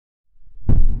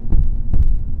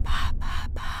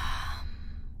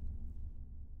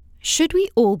Should we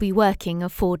all be working a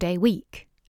 4-day week?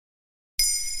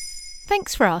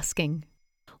 Thanks for asking.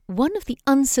 One of the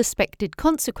unsuspected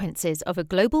consequences of a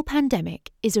global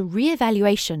pandemic is a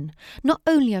re-evaluation not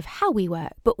only of how we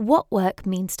work, but what work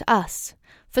means to us.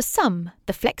 For some,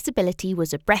 the flexibility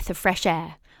was a breath of fresh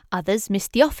air. Others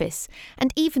missed the office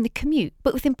and even the commute.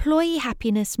 But with employee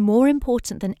happiness more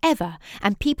important than ever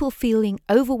and people feeling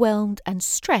overwhelmed and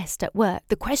stressed at work,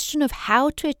 the question of how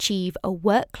to achieve a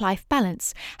work-life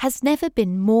balance has never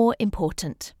been more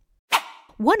important.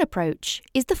 One approach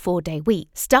is the 4-day week.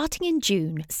 Starting in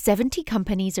June, 70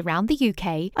 companies around the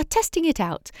UK are testing it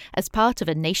out as part of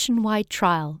a nationwide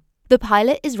trial. The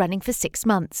pilot is running for 6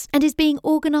 months and is being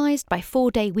organised by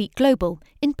 4-Day Week Global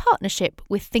in partnership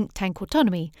with think tank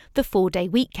Autonomy, the 4-Day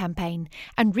Week campaign,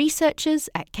 and researchers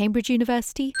at Cambridge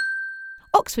University,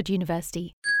 Oxford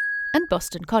University, and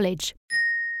Boston College.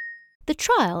 The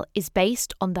trial is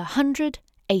based on the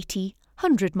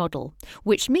 100-80-100 model,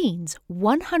 which means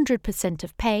 100%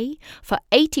 of pay for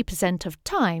 80% of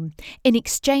time in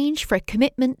exchange for a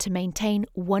commitment to maintain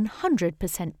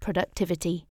 100%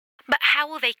 productivity. But how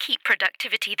will they keep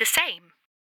productivity the same?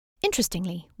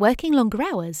 Interestingly, working longer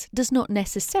hours does not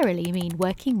necessarily mean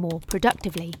working more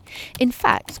productively. In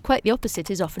fact, quite the opposite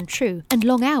is often true, and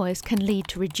long hours can lead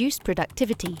to reduced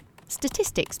productivity.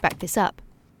 Statistics back this up.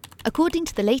 According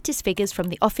to the latest figures from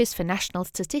the Office for National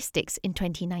Statistics in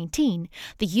 2019,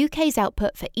 the UK's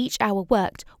output for each hour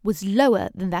worked was lower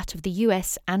than that of the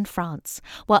US and France,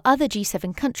 while other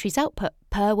G7 countries' output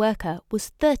per worker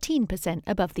was 13%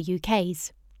 above the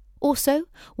UK's. Also,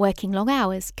 working long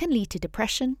hours can lead to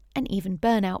depression and even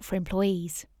burnout for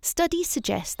employees. Studies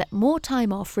suggest that more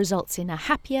time off results in a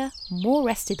happier, more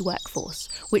rested workforce,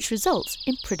 which results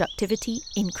in productivity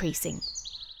increasing.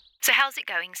 So how's it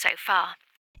going so far?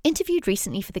 Interviewed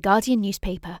recently for The Guardian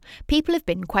newspaper, people have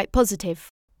been quite positive.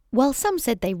 While some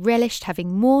said they relished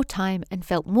having more time and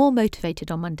felt more motivated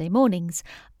on Monday mornings,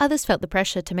 others felt the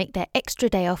pressure to make their extra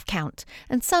day off count,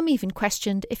 and some even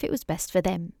questioned if it was best for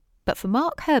them. But for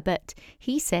Mark Herbert,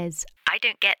 he says, I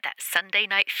don't get that Sunday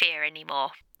night fear anymore.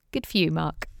 Good for you,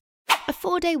 Mark. A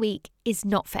 4-day week is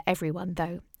not for everyone,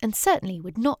 though, and certainly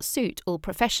would not suit all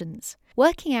professions.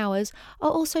 Working hours are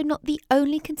also not the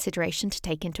only consideration to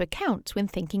take into account when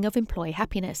thinking of employee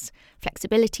happiness.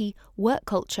 Flexibility, work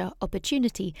culture,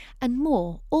 opportunity, and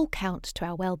more all count to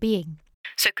our well-being.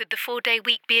 So could the 4-day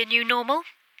week be a new normal?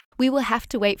 We will have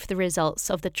to wait for the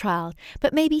results of the trial,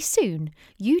 but maybe soon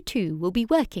you too will be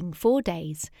working 4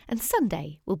 days and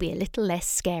Sunday will be a little less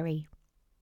scary.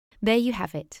 There you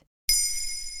have it.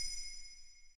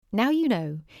 Now you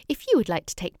know if you would like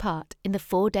to take part in the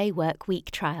 4-day work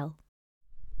week trial.